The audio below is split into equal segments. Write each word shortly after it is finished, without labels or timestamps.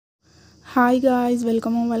Hi guys,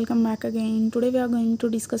 welcome back again. Today we are going to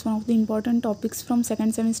discuss one of the important topics from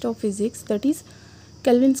second semester of physics, that is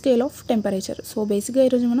Kelvin scale of temperature. So basically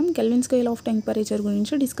ఈరోజు మనం Kelvin scale of temperature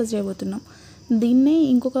గురించి discuss చేయబోతున్నాం. దీన్నే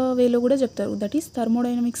ఇంకొక వేలో కూడా చెప్తారు, that is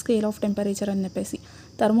thermodynamic scale of temperature అని చెప్పేసి.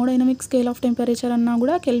 థర్మోడైనమిక్ స్కేల్ ఆఫ్ టెంపరేచర్ అన్నా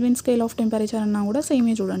కూడా Kelvin స్కేల్ ఆఫ్ టెంపరేచర్ అన్నా కూడా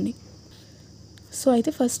సేమే చూడండి. సో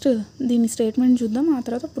అయితే ఫస్ట్ దీని స్టేట్మెంట్ చూద్దాం, ఆ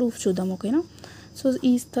తర్వాత ప్రూఫ్ చూద్దాం, ఓకేనా. సో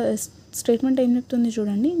ఈ స్టేట్మెంట్ ఏం చెప్తుంది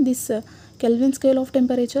చూడండి. This Kelvin scale of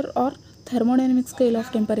temperature or thermodynamic scale of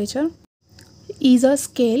temperature is a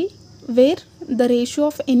scale where the ratio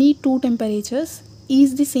of any two temperatures is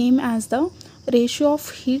the same as the ratio of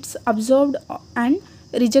heats absorbed and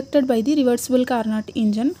rejected by the reversible Carnot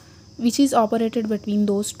engine which is operated between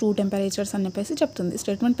those two temperatures అని చెప్పేసి చెప్తుంది.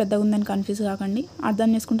 Statement పెద్దగా ఉందని confuse కాకండి, అర్థం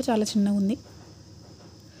చేసుకుంటే చాలా చిన్నగా ఉంది.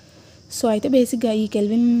 సో అయితే బేసిక్గా ఈ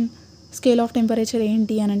కెల్విన్ స్కేల్ ఆఫ్ టెంపరేచర్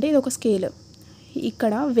ఏంటి అని అంటే ఇది ఒక స్కేల్.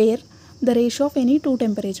 ఇక్కడ wear the ratio of any two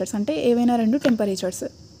temperatures అంటే ఏవైనా రెండు temperatures.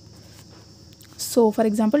 So for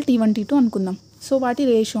example T1 T2 అనుకుందాం. సో వాటి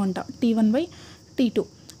రేషియో అంట T1/T2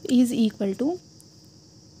 ఈజ్ ఈక్వల్ టు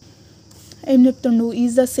ఏం చెప్తుండు,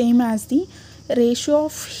 is the same as the ratio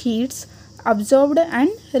of heats observed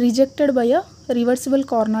and rejected by a reversible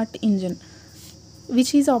Carnot engine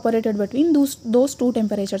which is operated between those two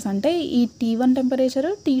temperatures. అంటే ఈ T1 temperature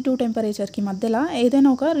T2 టెంపరేచర్కి మధ్యలో ఏదైనా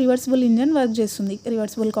ఒక reversible engine work చేస్తుంది,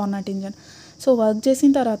 reversible Carnot engine. So work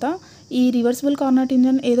చేసిన తర్వాత ఈ reversible Carnot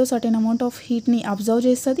engine ఏదో సర్టెన్ అమౌంట్ ఆఫ్ హీట్ని అబ్జర్వ్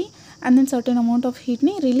చేస్తుంది and then certain amount of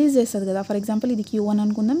హీట్ని release చేస్తుంది కదా. ఫర్ ఎగ్జాంపుల్ ఇది Q1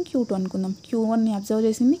 అనుకుందాం, Q2 అనుకుందాం. Q1ని అబ్జర్వ్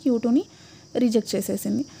చేసింది, Q2ని రిజెక్ట్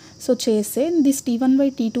చేసేసింది. సో చేస్తే this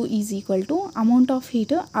T1/T2 is equal to amount of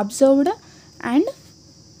heat observed and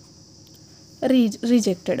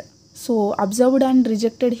rejected. So observed and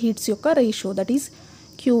rejected heats యొక్క రేషియో దట్ ఈస్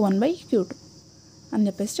Q1/Q2 అని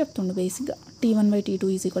చెప్పేసి చెప్తుండు. బేసిక్గా T1/T2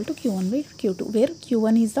 is equal to Q1/Q2 wear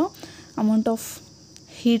Q1 is the amount of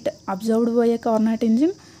heat observed by a Carnot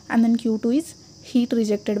engine and then Q2 is heat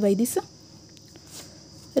rejected by this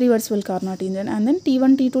reversible Carnot engine. And then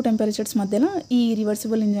T1 T2 temperatures మధ్యలో ఈ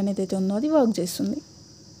reversible engine ఏదైతే ఉందో అది work చేస్తుంది.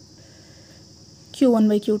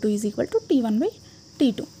 Q1/Q2 is equal to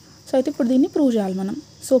T1/T2. So అయితే ఇప్పుడు దీన్ని prove చేయాలి మనం.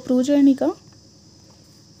 సో ప్రూవ్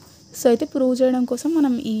చేయడం కోసం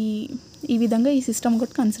మనం ఈ విధంగా ఈ సిస్టమ్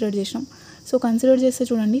ఒకటి కన్సిడర్ చేసినాం. సో కన్సిడర్ చేస్తే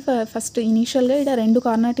చూడండి, ఫస్ట్ ఇనీషియల్గా ఇక్కడ రెండు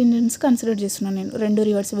కార్నాట్ ఇంజన్స్ కన్సిడర్ చేస్తున్నాను నేను, రెండు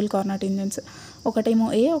రివర్సిబుల్ కార్నాట్ ఇంజన్స్, ఒకటేమో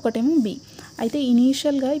A ఒకటేమో B. అయితే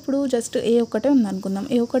ఇనీషియల్గా ఇప్పుడు జస్ట్ A ఒక్కటే ఉందనుకుందాం.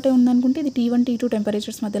 A ఒక్కటే ఉందనుకుంటే ఇది T1 T2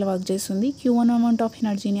 టెంపరేచర్స్ మధ్యలో వర్క్ చేస్తుంది. Q1 అమౌంట్ ఆఫ్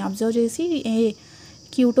ఎనర్జీని అబ్జర్వ్ చేసి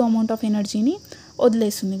Q2 అమౌంట్ ఆఫ్ ఎనర్జీని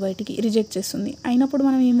వదిలేస్తుంది, బయటికి రిజెక్ట్ చేస్తుంది. అయినప్పుడు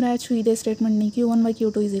మనం ఏం రాయొచ్చు, ఇదే స్టేట్మెంట్ని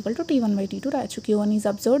Q1/Q2 is equal to T1/T2 రాయొచ్చు. Q1 is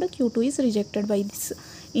observed, Q2 is rejected by this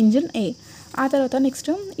engine A. ఆ తర్వాత నెక్స్ట్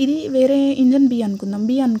ఇది వేరే ఇంజన్ B అనుకుందాం.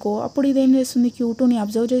 B అనుకో, అప్పుడు ఇది ఏం చేస్తుంది, Q2ని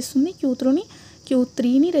అబ్జర్వ్ చేస్తుంది,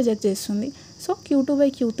 Q3ని రిజెక్ట్ చేస్తుంది. So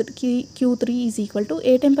Q2/Q3 is equal to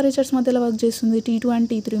A temperatures మధ్యలో వర్క్ చేస్తుంది, T2 అండ్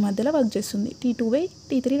T3 మధ్యలో వర్క్ చేస్తుంది,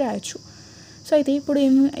 T2/T3 రాయొచ్చు. సో అయితే ఇప్పుడు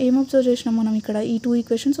ఏం అబ్జర్వ్ చేసినాం మనం, ఇక్కడ ఈ టూ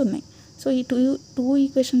ఈక్వేషన్స్ ఉన్నాయి. సో ఈ టూ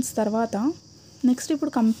ఈక్వేషన్స్ తర్వాత నెక్స్ట్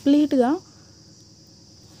ఇప్పుడు కంప్లీట్గా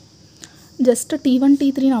జస్ట్ T1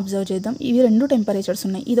 T3ని అబ్జర్వ్ చేద్దాం. ఇవి రెండు టెంపరేచర్స్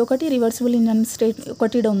ఉన్నాయి. ఇది ఒకటి రివర్సిబుల్ ఇంజన్ స్టేట్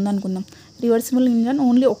ఒకటి ఇక్కడ ఉందనుకుందాం. రివర్సిబుల్ ఇంజన్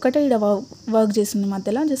ఓన్లీ ఒక్కటే ఇక్కడ వర్క్ చేస్తుంది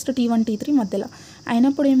మధ్యలో, జస్ట్ T1 T3 మధ్యలో.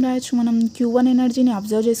 అయినప్పుడు ఏం రాయొచ్చు మనం, Q1 ఎనర్జీని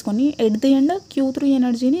అబ్జర్వ్ చేసుకొని ఎట్ ది ఎండ్ Q3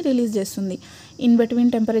 ఎనర్జీని రిలీజ్ చేస్తుంది in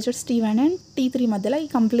between temperatures T1 and T3 మధ్యలో ఈ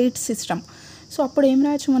కంప్లీట్ సిస్టమ్. సో అప్పుడు ఏం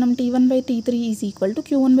రాయొచ్చు మనం, T1/T3 is equal to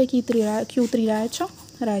Q1/Q3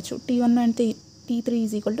 రాయొచ్చు. T1 and T3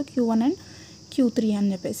 is equal to Q1 and Q3 అని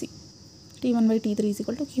చెప్పేసి T1/T3 is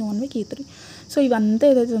equal to Q1/Q3. So ఇవంతా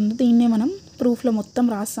ఏదైతే ఉందో దీన్నే మనం ప్రూఫ్లో మొత్తం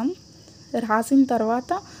రాసిన తర్వాత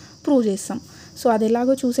ప్రూవ్ చేస్తాం. సో అది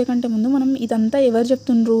ఎలాగో చూసే కంటే ముందు మనం ఇదంతా ఎవరు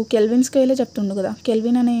చెప్తుండ్రు, కెల్విన్ స్కేలే చెప్తుండు కదా,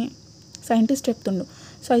 కెల్విన్ అనే సైంటిస్ట్ చెప్తుండు.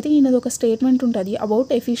 సో అయితే ఈయనది ఒక స్టేట్మెంట్ ఉంటుంది about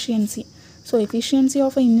efficiency. So efficiency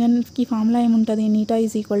of ఇంజన్కి formula ఏముంటుంది, నీటా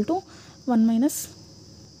ఈజ్ ఈక్వల్ టు 1 -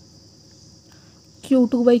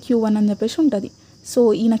 Q2/Q1 అని చెప్పేసి ఉంటుంది. సో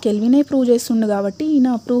ఈయన కెల్వినే ప్రూవ్ చేస్తుండు కాబట్టి ఈయన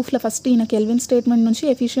ప్రూఫ్లో ఫస్ట్ ఈయన కెల్విన్ స్టేట్మెంట్ నుంచి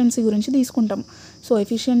ఎఫిషియన్సీ గురించి తీసుకుంటాం. సో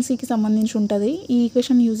ఎఫిషియన్సీకి సంబంధించి ఉంటుంది, ఈ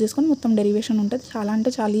ఈక్వేషన్ యూజ్ చేసుకొని మొత్తం డెరివేషన్ ఉంటుంది. చాలా అంటే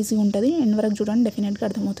చాలా ఈజీగా ఉంటుంది, ఎండ్ వరకు చూడండి డెఫినెట్గా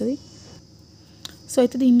అర్థమవుతుంది. సో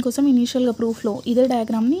అయితే దీనికోసం ఇనీషియల్గా ప్రూఫ్లో ఇదే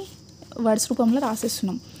డయాగ్రామ్ని వర్డ్స్ రూపంలో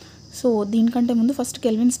రాసేస్తున్నాం. సో దీనికంటే ముందు ఫస్ట్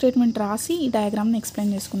కెల్విన్ స్టేట్మెంట్ రాసి ఈ డయాగ్రామ్ని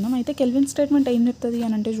ఎక్స్ప్లెయిన్ చేసుకుందాం. అయితే కెల్విన్ స్టేట్మెంట్ ఏం చెప్తుంది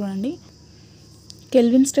అని అంటే చూడండి,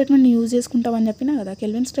 కెల్విన్ స్టేట్మెంట్ని యూజ్ చేసుకుంటామని చెప్పినా కదా.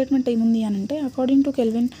 కెల్విన్ స్టేట్మెంట్ ఏముంది అని అంటే, according to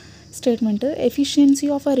kelvin statement efficiency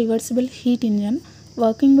of a reversible heat engine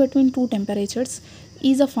working between two temperatures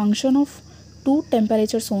is a function of 2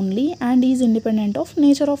 temperatures only and is independent of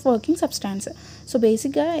nature of working substance. So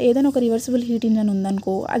బేసిక్గా ఏదైనా ఒక reversible heat engine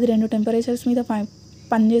ఉందనుకో, అది 2 temperatures మీద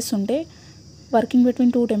పనిచేస్తుంటే, working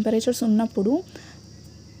between 2 temperatures ఉన్నప్పుడు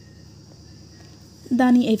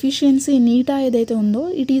దాని efficiency నీటా ఏదైతే ఉందో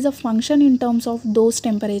it is a function in terms of those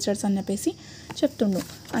temperatures అని చెప్పేసి చెప్తుండు.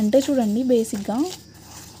 అంటే చూడండి, బేసిక్గా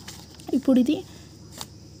ఇప్పుడు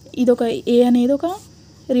ఇదొక ఏ అనేది ఒక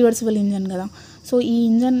రివర్సిబుల్ ఇంజన్ కదా. సో ఈ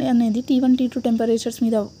ఇంజన్ అనేది T1 T2 టెంపరేచర్స్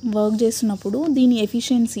మీద వర్క్ చేస్తున్నప్పుడు దీని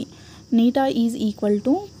efficiency నీటా is equal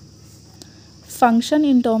to function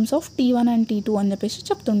in terms of T1 and T2 అని చెప్పేసి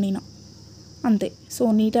చెప్తుండే నేను అంతే. So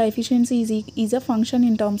నీటా efficiency is a function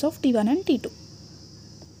in terms of T1 and T2.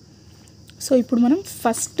 So ఇప్పుడు మనం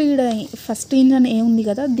ఫస్ట్ ఇంజన్ ఏ ఉంది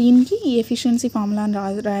కదా, దీనికి ఈ ఎఫిషియన్సీ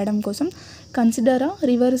ఫార్ములాని రాయడం కోసం consider a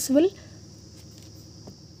reversible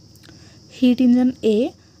heat engine A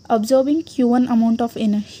absorbing Q1 amount of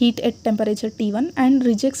heat at temperature T1 and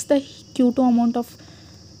rejects the Q2 amount of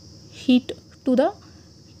heat to the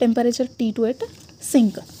temperature T2 at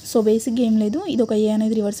sink. So బేసిక్గా ఏం లేదు, ఇది ఒక ఏ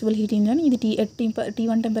అనేది రివర్సిబుల్ హీట్ ఇంజన్. ఇది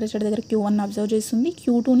T1 temperature దగ్గర Q1 observe చేస్తుంది,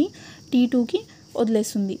 Q2ని T2కి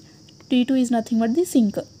వదిలేస్తుంది. T2 is nothing but the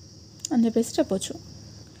sync అని చెప్పేసి చెప్పొచ్చు.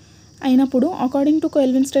 అయినప్పుడు అకార్డింగ్ టు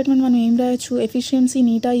కెల్విన్ స్టేట్మెంట్ మనం ఏం రాయొచ్చు, efficiency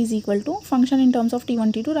నీటా is equal to function in terms of T1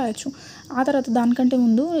 T2 రాయొచ్చు. ఆ తర్వాత దానికంటే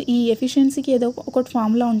ముందు ఈ ఎఫిషియన్సీకి ఏదో ఒకటి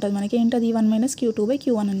ఫార్ములా ఉంటుంది మనకి, ఏంటది 1 -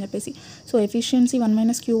 Q2/Q1 అని చెప్పేసి. So efficiency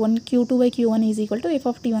 1 - Q2/Q1 is equal to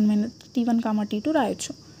F(T1 T2)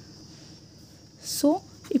 రాయొచ్చు. సో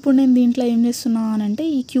ఇప్పుడు నేను దీంట్లో ఏం చేస్తున్నా అనంటే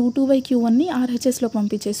ఈ Q2/Q1ని RHSలోకి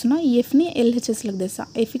పంపించేస్తున్నా, ఈ Fని LHSలోకి తెస్తా.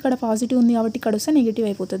 F ఇక్కడ పాజిటివ్ ఉంది కాబట్టి ఇక్కడ వస్తే నెగిటివ్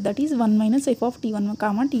అయిపోతుంది, that is 1 - F(T1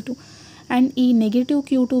 T2). And ఈ నెగిటివ్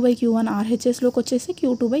Q2/Q1 RHSలోకి వచ్చేసి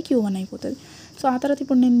Q2/Q1 అయిపోతుంది. సో ఆ తర్వాత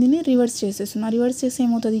ఇప్పుడు నేను దీన్ని రివర్స్ చేసేస్తున్నా, రివర్స్ చేస్తే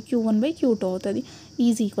ఏమవుతుంది, Q1/Q2 అవుతుంది,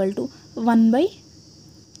 is equal to 1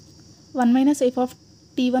 -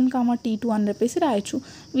 F(T1 T2) అని చెప్పేసి రాయొచ్చు,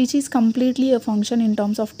 which is completely a function in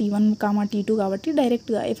terms of T1 T2 కాబట్టి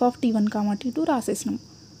డైరెక్ట్గా F(T1 T2) రాసేసినాం.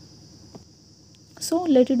 So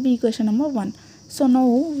let it be equation number 1. So now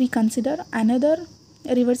we consider another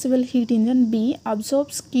reversible heat engine B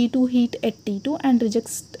absorbs Q2 heat at T2 and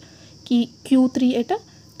rejects Q3 at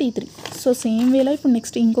T3. So same వేలో ఇప్పుడు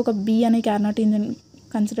next ఇంకొక B అనే Carnot engine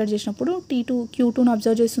consider చేసినప్పుడు Q2ని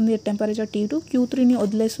observe చేస్తుంది at temperature T2, Q3ని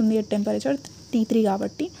వదిలేస్తుంది at temperature T3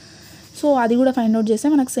 కాబట్టి. So అది కూడా ఫైండ్ అవుట్ చేస్తే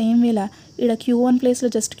మనకు సేమ్ వేలా ఇక్కడ Q1 ప్లేస్లో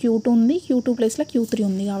జస్ట్ Q2 ఉంది, Q2 ప్లేస్లో Q3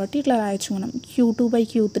 ఉంది కాబట్టి ఇట్లా రాయొచ్చు మనం,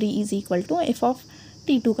 Q2/Q3 is equal to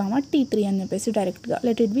F(T2 T3) అని చెప్పేసి డైరెక్ట్గా.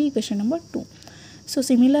 Let it be equation number 2. So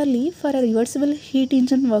similarly for a reversible heat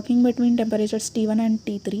engine working between temperatures T1 and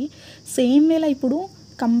T3, same వేళ ఇప్పుడు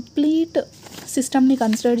కంప్లీట్ సిస్టమ్ని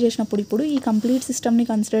కన్సిడర్ చేసినప్పుడు ఇప్పుడు ఈ కంప్లీట్ సిస్టమ్ని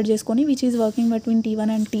కన్సిడర్ చేసుకొని which is working between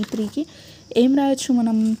T1 and T3కి ఏం రాయొచ్చు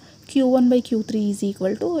మనం, Q1/Q3 is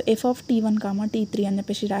equal to F(T1 T3) అని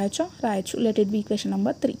చెప్పేసి రాయొచ్చు. Let it be equation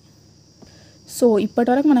number 3. So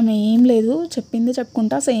ఇప్పటివరకు మనం ఏం లేదు,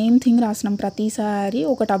 చెప్పుకుంటా సేమ్ థింగ్ రాసినాం, ప్రతిసారి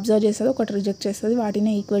ఒకటి అబ్జర్వ్ చేస్తుంది ఒకటి రిజెక్ట్ చేస్తుంది,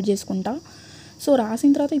 వాటినే ఈక్వేట్ చేసుకుంటా. సో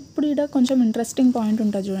రాసిన తర్వాత ఇప్పుడు ఇక్కడ కొంచెం ఇంట్రెస్టింగ్ పాయింట్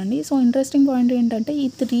ఉంటుంది చూడండి. సో ఇంట్రెస్టింగ్ పాయింట్ ఏంటంటే ఈ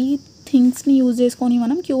 3 థింగ్స్ని యూజ్ చేసుకొని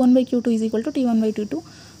మనం Q1/Q2 is equal to T1/T2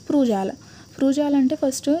 prove చేయాలంటే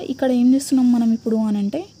ఫస్ట్ ఇక్కడ ఏం చేస్తున్నాం మనం ఇప్పుడు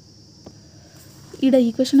అనంటే, ఇక్కడ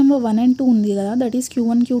ఈక్వేషన్ నెంబర్ 1 and 2 ఉంది కదా, that is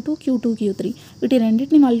Q1 Q2 Q2 Q3. వీటి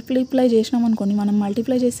రెండింటిని మల్టిప్లై చేసినాం అనుకోండి, మనం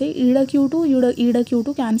మల్టిప్లై చేస్తే ఈడ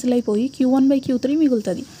Q2 క్యాన్సిల్ అయిపోయి Q1/Q3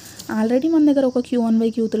 మిగులుతుంది. ఆల్రెడీ మన దగ్గర ఒక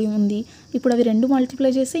Q1/Q3 ఉంది, ఇప్పుడు అవి రెండు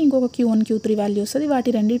మల్టిప్లై చేస్తే ఇంకొక Q1 Q3 వాల్యూ వస్తుంది, వాటి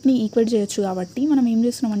రెండింటిని ఈక్వేట్ చేయొచ్చు. కాబట్టి మనం ఏం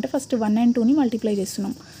చేస్తున్నాం అంటే ఫస్ట్ 1 and 2ని మల్టిప్లై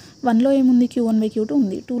చేస్తున్నాం. 1లో ఏముంది, Q1/Q2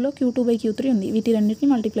 ఉంది, 2లో Q2/Q3 ఉంది, వీటి రెండింటిని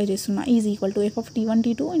మల్టిప్లై చేస్తున్నా, is equal to F(T1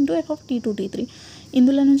 T2) into F(T2 T3).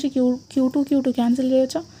 ఇందులో నుంచి Q2 క్యాన్సిల్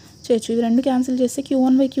చేయొచ్చు, ఇవి రెండు క్యాన్సిల్ చేస్తే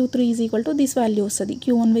Q1/Q3 is equal to this value వస్తుంది,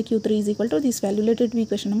 Q1/Q3 is equal to this value. Let it be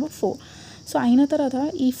equation number 4. So అయిన తర్వాత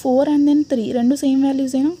ఈ 4 and then 3 రెండు సేమ్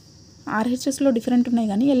వాల్యూస్ అయినా, RHSలో డిఫరెంట్ ఉన్నాయి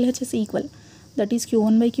కానీ LHS ఈక్వల్, దట్ ఈస్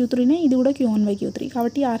Q1/Q3నే, ఇది కూడా Q1/Q3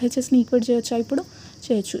 కాబట్టి RHSని ఈక్వేట్ చేయొచ్చా, ఇప్పుడు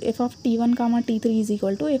చేయొచ్చు. F(T1 T3) is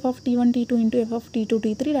equal to F(T1 T2) into F(T2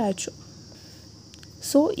 T3) రాయొచ్చు.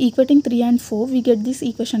 So equating 3 and 4 we get this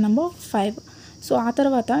equation number 5. So ఆ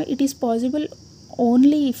తర్వాత it is possible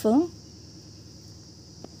only if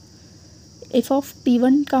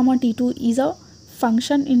F(T1 T2) is a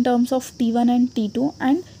function in terms of T1 and T2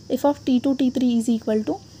 and F(T2 T3) is equal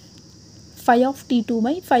to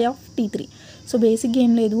Φ(T2)/Φ(T3). So బేసిక్గా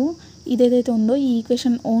ఏం లేదు, ఇదేదైతే ఉందో ఈ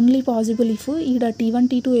equation only possible if ఈడ T1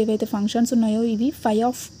 T2 ఏవైతే functions ఉన్నాయో ఇవి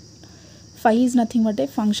Φ is nothing but A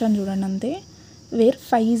function, చూడండి అంతే. Wear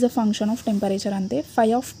phi is a function of temperature అంతే. ఫై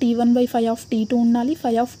of T1 by phi of T2 ఉండాలి,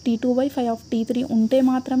 ఫై of T2 by phi of T3 ఉంటే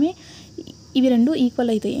మాత్రమే ఇవి రెండు ఈక్వల్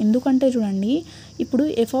అవుతాయి. ఎందుకంటే చూడండి, ఇప్పుడు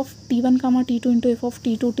F of T1 T2 into F of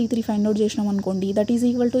T2 T3 find out చేసినాం అనుకోండి, దట్ ఈజ్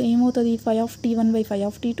ఈక్వల్ టు ఏమవుతుంది, ఫై of T1 by phi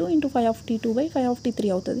of T2 into phi of T2 by phi of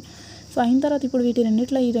T3 అవుతుంది. సో అయిన తర్వాత ఇప్పుడు వీటి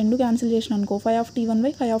రెండిట్లో ఈ రెండు క్యాన్సిల్ చేసిన అనుకో, ఫై of T1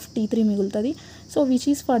 by phi of T3 మిగులుతుంది. So which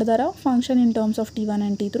is further function in terms of T1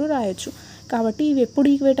 and T3 రాయొచ్చు. కాబట్టి ఇవి ఎప్పుడు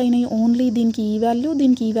ఈక్వేట్ అయినాయి, ఓన్లీ దీనికి ఈ వాల్యూ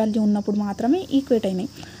దీనికి ఈ వాల్యూ ఉన్నప్పుడు మాత్రమే ఈక్వేట్ అయినాయి.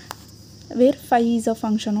 Wear phi is a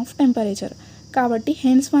function of temperature. కాబట్టి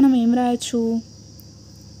హెన్స్ మనం ఏం రాయొచ్చు,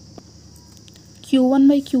 Q1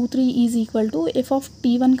 by Q3 is equal to F of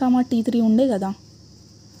T1 T3 ఉండే కదా.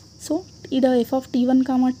 సో ఇక్కడ ఎఫ్ ఆఫ్ T1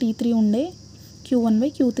 T3 ఉండే Q1 బై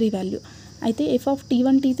Q3 వాల్యూ. అయితే F of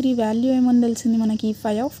T1 T3 value ఏమని తెలిసింది మనకి,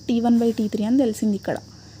 ఫై ఆఫ్ T1 బై T3 అని తెలిసింది ఇక్కడ,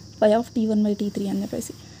 ఫై ఆఫ్ T1 బై T3 అని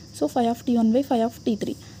చెప్పేసి. So phi of T1 by phi of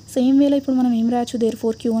T3. Same వేలో ఇప్పుడు మనం ఏం రాయొచ్చు, there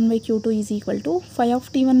four Q1 by Q2 is equal to phi of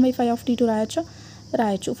T1 by phi of T2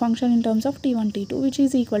 రాయొచ్చు function in terms of T1 T2 which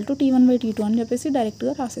is equal to T1 by T2 అని చెప్పేసి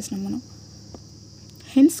డైరెక్ట్గా రాసేసినాం మనం.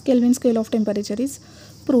 Hence kelvin scale of temperature is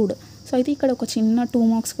proved. So అయితే ఇక్కడ ఒక చిన్న 2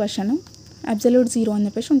 marks question, absolute zero అని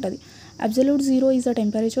చెప్పేసి ఉంటుంది. Absolute zero is the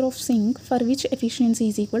temperature of sync for which efficiency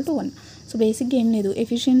is equal to 1. So బేసిక్గా ఏం లేదు,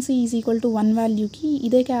 ఎఫిషియన్సీ ఈజ్ ఈక్వల్ టు 1 వాల్యూకి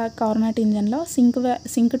ఇదే కార్నెట్ ఇంజన్లో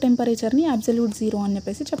సింక్ టెంపరేచర్ని అబ్సల్యూట్ జీరో అని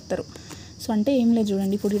చెప్పేసి చెప్తారు. సో అంటే ఏం లేదు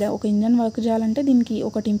చూడండి, ఇప్పుడు ఇక్కడ ఒక ఇంజన్ వర్క్ చేయాలంటే దీనికి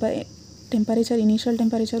ఒక టెంపరేచర్ ఇనీషియల్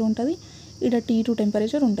టెంపరేచర్ ఉంటుంది, ఇక్కడ T2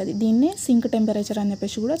 టెంపరేచర్ ఉంటుంది. దీన్నే సింక్ టెంపరేచర్ అని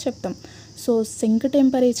చెప్పేసి కూడా చెప్తాం. So sync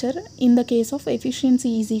temperature in the case of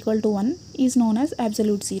efficiency is equal to 1 is known as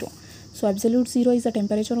absolute zero. So absolute zero is the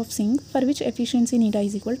temperature of sync for which efficiency నీటా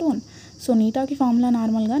is equal to 1. So నీటాకి formula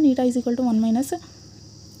నార్మల్గా నీటా is equal to 1 minus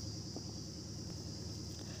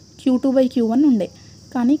Q2 by Q1 ఉండే,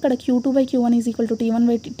 కానీ ఇక్కడ Q2 by Q1 is equal to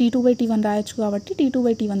T2 by T1 రాయొచ్చు కాబట్టి T2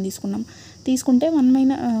 by T1 తీసుకుంటే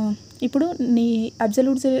 1 ఇప్పుడు నీ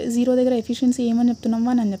absolute zero దగ్గర ఎఫిషియన్సీ ఏమని చెప్తున్నాం,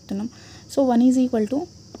 1 అని చెప్తున్నాం. So 1 is equal to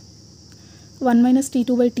 1 minus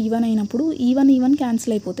T2 by T1 అయినప్పుడు ఈ1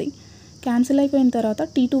 క్యాన్సిల్ అయిపోతాయి. క్యాన్సిల్ అయిపోయిన తర్వాత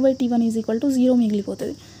T2 by T1 is equal to 0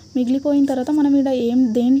 మిగిలిపోతుంది. మిగిలిపోయిన తర్వాత మనం ఇక్కడ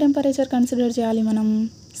దేని టెంపరేచర్ కన్సిడర్ చేయాలి, మనం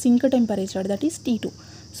sync temperature, that is T2.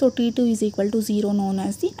 So T2 is equal to 0 known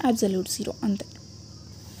as the absolute zero, అంతే.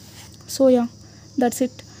 So yeah that's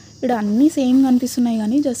it. ఇక్కడ అన్నీ సేమ్ కనిపిస్తున్నాయి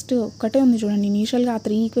కానీ జస్ట్ ఒక్కటే ఉంది చూడండి, ఇనీషియల్గా ఆ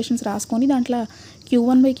 3 ఈక్వేషన్స్ రాసుకొని దాంట్లో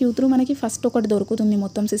Q1 బై Q3 మనకి ఫస్ట్ ఒకటి దొరుకుతుంది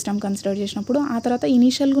మొత్తం సిస్టమ్ కన్సిడర్ చేసినప్పుడు. ఆ తర్వాత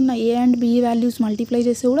ఇనీషియల్గా ఉన్న A and B values multiply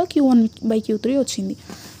చేస్తే కూడా Q1 బై Q3 వచ్చింది.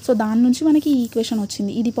 సో దాని నుంచి మనకి ఈ ఈక్వేషన్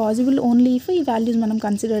వచ్చింది. ఇది పాసిబుల్ ఓన్లీ ఇఫ్ ఈ వాల్యూస్ మనం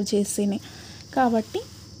కన్సిడర్ చేస్తేనే. కాబట్టి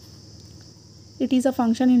it is a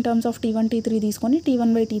function in terms of T1 T3 తీసుకొని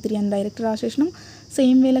T1 బై T3 అని డైరెక్ట్ రాసేసినాం.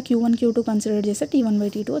 సేమ్ వేళ Q1 Q2 కన్సిడర్ చేస్తే T1 బై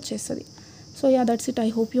T2 వచ్చేస్తుంది. So yeah that's it. I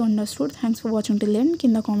hope you understood. Thanks for watching till end.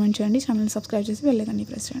 కింద comment చేయండి, channel subscribe చేసి bell ఐకాన్ని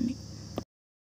press చేయండి.